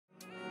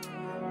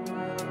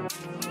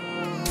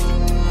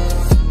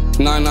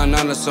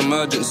999, that's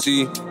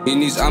emergency. He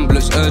needs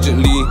ambulance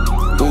urgently.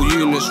 All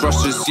units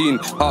rush the scene.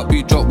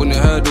 Heartbeat drop when it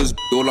heard us.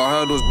 All I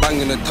heard was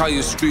banging the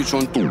tires screech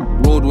on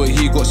road where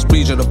he got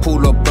spreech at the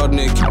pool of blood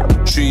near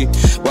tree.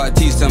 White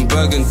teeth and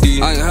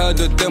burgundy. I ain't heard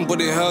of them, but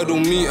they heard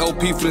on me.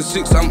 LP for the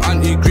 6, I'm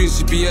anti-green.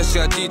 CPS,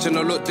 yeah, I teach and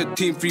I look the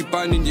team. Free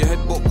band in your head,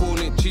 but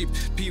calling it cheap.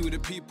 P with the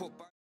P put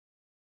back.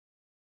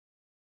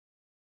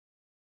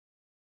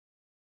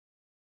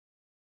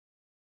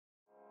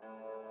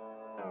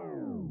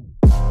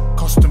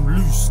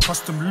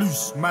 Custom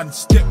loose, man,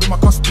 step with my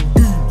custom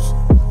goons.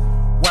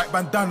 White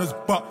bandanas,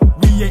 but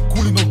we ain't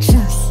calling no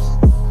truce.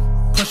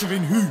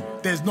 Pressuring who?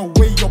 There's no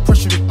way you're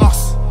pressuring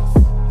us.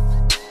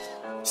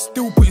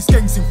 Still putting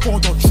skanks in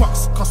 4-door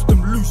trucks.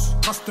 Custom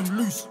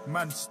loose,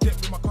 man, step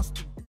with my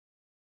custom goons.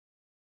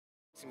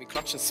 See me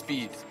clutching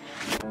speed.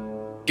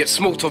 Get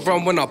smoked or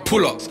run when I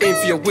pull up. Aim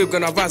for your wig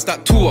when I rise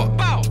that tour.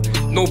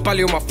 No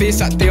belly on my face,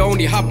 that they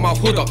only have my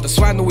hood up. The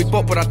swine know we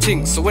bop with our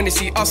things, so when they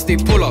see us, they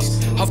pull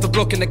us. Half the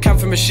block in the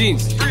camp for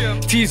machines.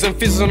 Teas and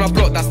fizzes on our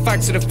block, that's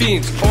thanks to the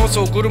fiends.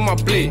 Also good on my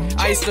blade,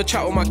 I used to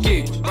chat on my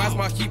gauge. Rise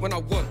my heat when I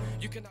want.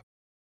 You can have...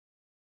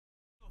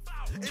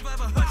 If I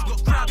ever hurt, you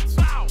got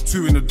grabbed.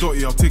 2 in the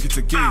dotty, I'll take it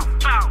to gate.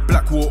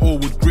 Blackwater or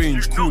Wood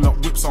Grange, cool up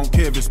whips, I don't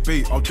care if it's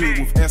bait. I'll do it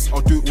with S,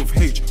 I'll do it with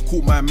H.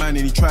 Caught my man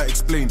and he tried to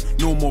explain.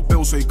 No more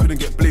bells so he couldn't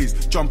get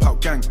blazed. Jump out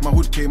gang, my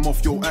hood came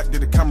off, yo act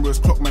did the camera's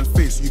clock man's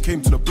face. You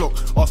came to the block,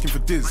 asking for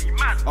diz.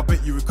 I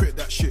bet you regret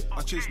that shit,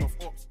 I chased off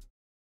ops.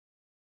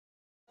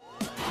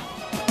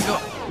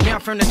 Me, I'm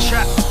from the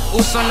trap,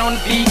 also known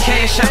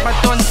BK. Shot by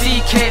Don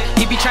CK,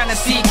 he be trying to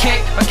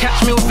CK, but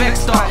catch me with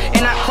Vexter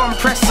in that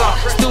compressor.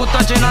 Still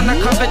dodging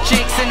undercover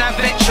jakes in that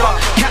Vectra.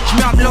 Catch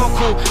me, I'm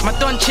local, my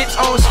Don chips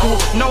old school.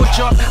 No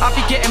job, I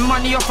be getting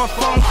money off a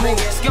phone call.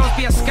 Skills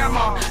be a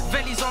scammer,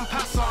 Velli's on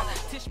passer.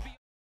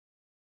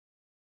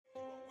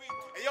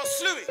 Hey yo,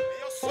 Sluey,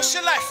 what's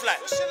your life like?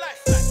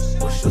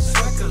 What's your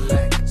swagger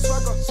like?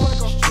 Swagger.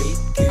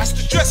 That's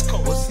the dress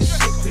code. What's he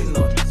sipping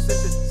on?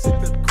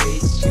 Sipping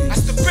great juice.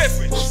 That's the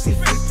beverage. What's he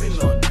flipping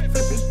on?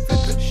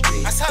 Flipping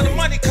straight. That's how the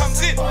money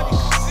comes in.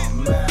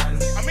 Oh, man.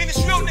 I mean, it's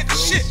real nigga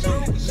shit.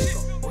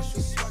 What's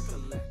your swagger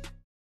like?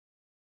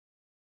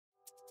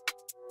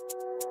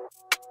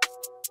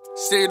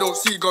 Say you don't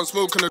see gun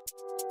smoking a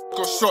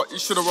got shot, you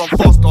should've run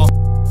faster.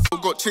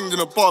 Got chinged in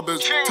the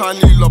barbers,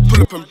 tiny love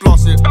pull up and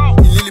blast it.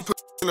 He nearly put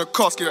in a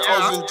casket, I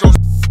was in jail,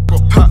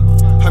 got pat.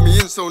 Had me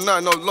in so 9, I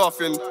was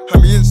laughing.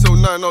 Had me in so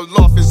 9, I was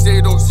laughing. Say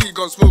you don't see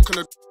gun smoking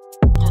a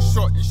got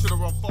shot, you should've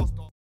run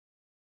faster.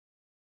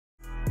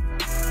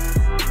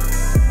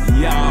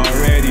 Y'all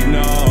already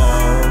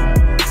know.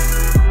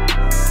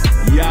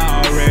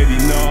 Y'all already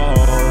know.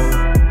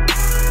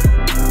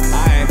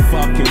 I ain't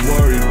fucking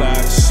worried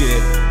about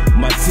shit.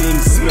 My team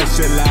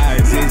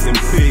specializes in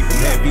big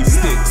heavy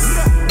sticks.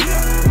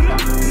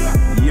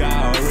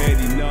 Y'all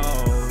already know.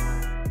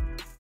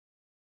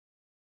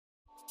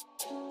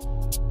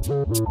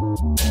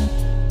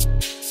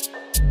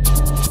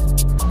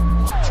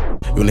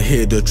 You wanna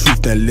hear the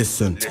truth, then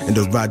listen. In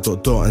the ride,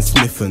 dot and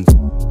sniffins.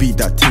 Beat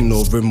that thing,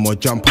 no rim or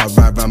jump out,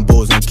 ride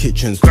Rambos and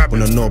kitchens.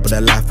 Wanna know about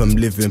the life I'm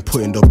living.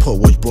 Put in the pot,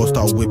 watch bro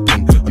start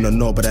whipping. Wanna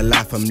know about the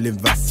life I'm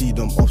living. I see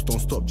them off, don't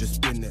stop, just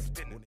spin it.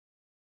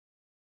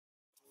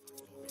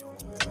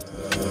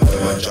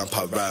 Man, jump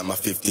out, ride my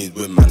 15s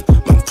with man.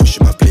 Man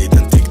pushing my blade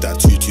and dig that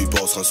 2-2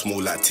 balls on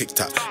small like tic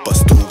tac. But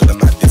still gonna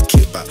mad this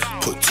kickback.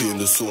 Put 2 in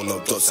the saw, no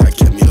dots. I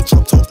get me a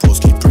drop top,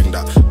 broski, bring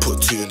that.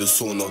 Put 2 in the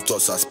saw, no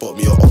dots. I spot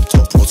me a up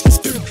top, broski,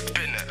 spin.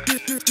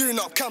 Doing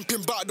up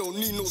camping, but I don't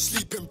need no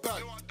sleeping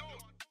bag.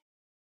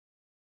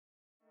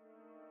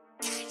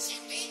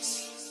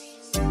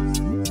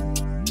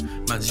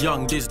 Man's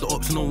young days, the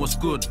ops know what's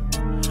good.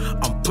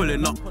 I'm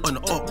pulling up on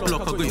the up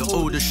block, I got your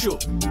older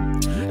shook.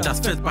 That's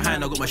feds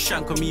behind, I got my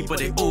shank on me, but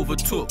they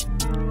overtook.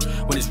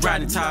 When it's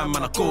riding time,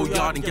 man, I go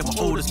yard and get my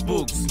oldest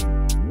bugs.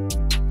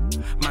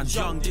 Man's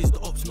young days, the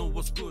ops know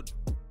what's good.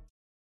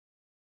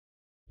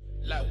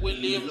 Like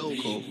William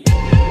Loco.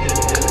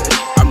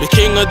 I'm the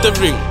king of the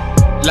ring,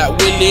 like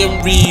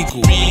William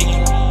Regal.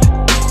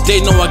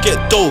 They know I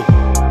get dough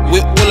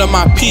with all of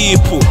my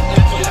people.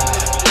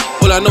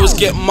 All I know is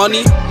get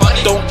money,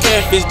 don't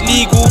care if it's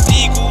legal.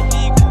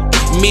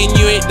 Me and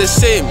you ain't the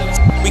same,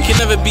 we can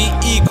never be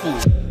equal.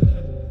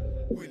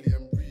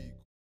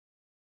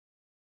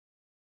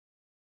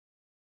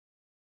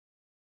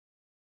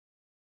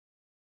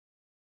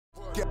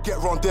 Get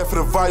round there for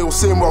the vial,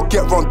 same way I'll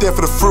get round there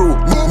for the thrill.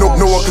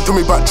 No one can tell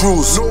me about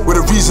drills. With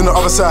the reason the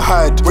other side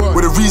hide.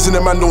 With the reason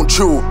the man don't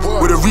chill.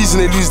 With the reason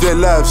they lose their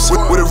lives.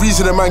 With the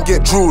reason the man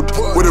get drilled.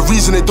 With the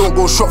reason they don't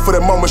go shop for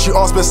their mum when she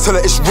asks, best tell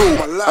her it's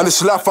real. And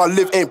this life I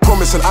live ain't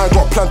promised, and I ain't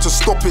got a plan to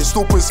stop it.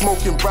 Still putting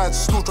smoking brands,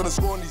 still trying to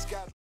score on these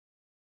guys.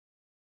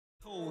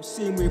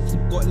 Same way if we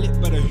got lit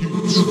by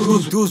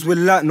the Duels with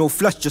light, no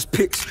flash, just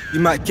pics. You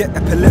might get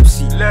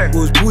epilepsy.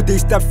 Goes all day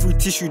stab through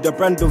tissue, the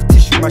brand of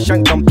tissue, my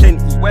shank done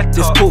plenty.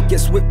 This coat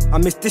gets whipped, I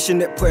miss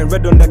dishing it, putting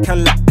red on the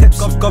can like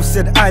Pepsi. Gov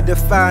said I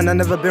define, I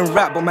never been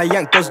rap, but my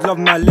yank does love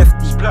my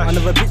lefty. I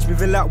never bitch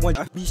moving like one.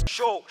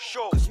 Show.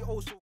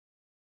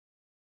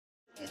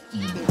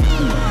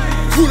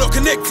 Who not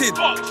connected?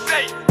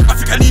 I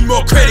think I need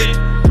more credit.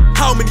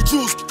 How many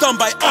jewels done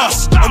by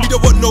us? And we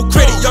don't want no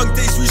credit. Young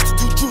days we used to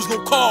do jewels, no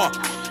car.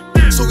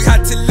 So we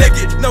had to leg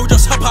it. Now we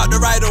just hop out the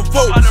ride and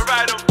vote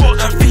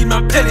and feed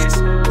my pellets.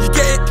 You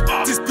get it?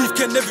 This beef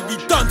can never be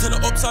done till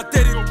the ops are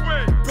dead.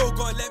 Bro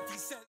got a lengthy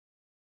set.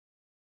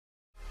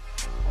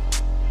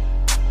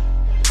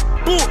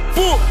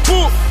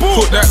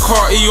 Put that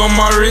carty on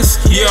my wrist,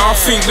 yeah, I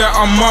think that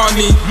I'm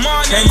Marnie.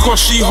 Ain't cause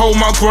she hold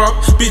my grub,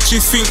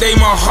 bitches think they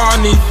my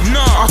honey.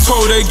 I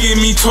told her give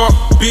me top,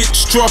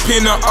 bitch, drop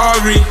in a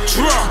Ari.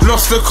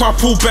 Lost a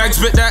couple bags,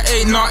 but that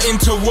ain't nothing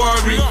to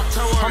worry.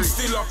 I'm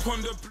still up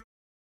on the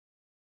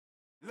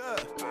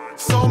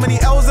so many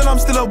L's and I'm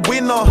still a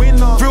winner.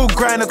 Real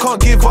grind, I can't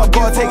give up.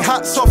 Gotta take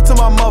hats off to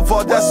my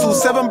mother. That's all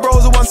 7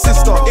 bros and 1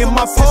 sister. In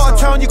my part of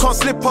town you can't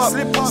slip up.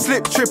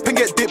 Slip, trip and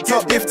get dipped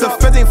up. If the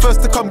Fed ain't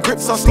first to come,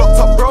 grips us locked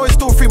up. Bro, it's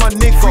still free my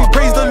nigga.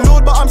 Praise the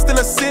Lord, but I'm still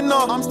a sinner.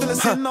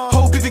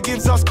 Hope if he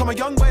gives us, come a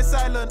young boy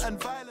silent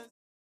and violent.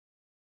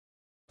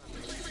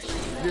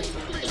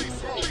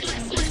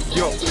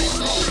 Yo,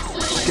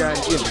 scan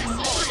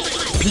in.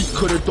 Pete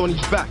could've done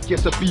his back,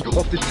 yes I beat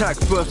off the tag.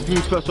 First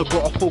things first, I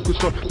gotta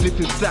focus on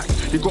flipping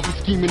stacks. They got me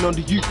scheming on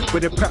the youth,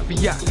 where the prap be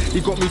at. They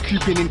got me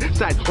creeping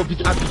inside of his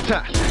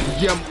habitat.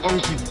 Yeah, I'm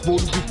hungry,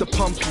 rolling with the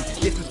pumpy.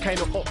 Yes, it's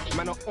kinda hot,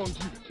 man, I'm on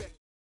you.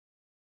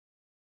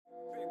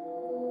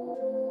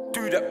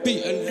 Do that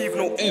beat and leave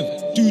no M.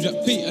 Do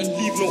that beat and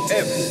leave no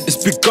M.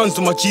 It's big guns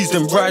on my G's,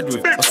 then ride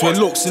with. I swear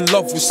looks in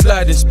love with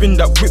sliding. Spin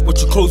that whip,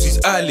 watch you close his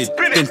eyelid.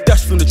 Then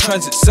dash from the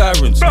transit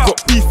sirens.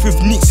 Got beef with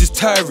Neats is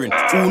tiring.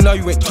 Oh, now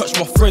you ain't touch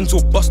my friends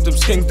or bust them,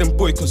 skeng them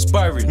boy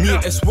conspiring. Me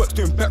and S work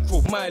doing back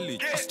road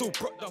mileage. I still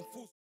brought down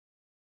full.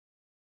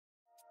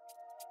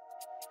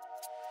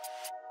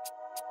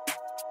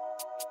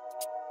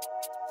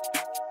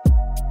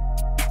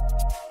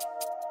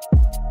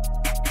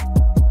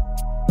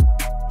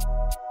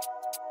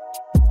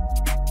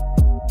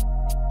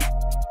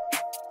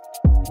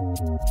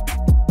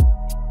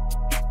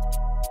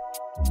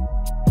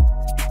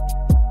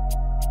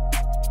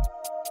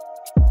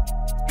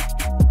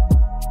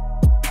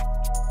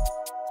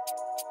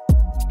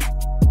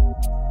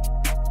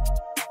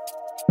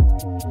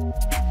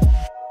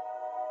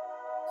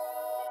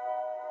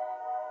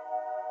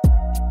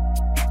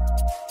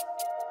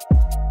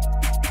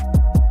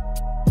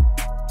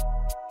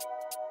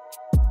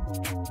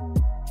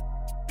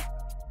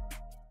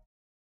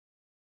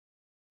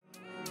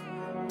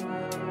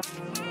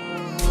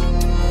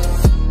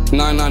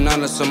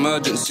 That's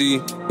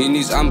emergency. He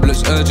needs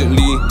ambulance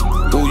urgently.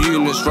 All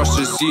units rush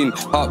the scene.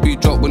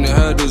 Heartbeat drop when they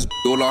heard us.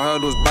 All I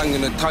heard was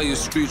banging the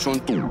tires screech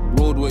on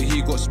road where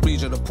he got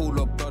spreech at the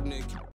pull up.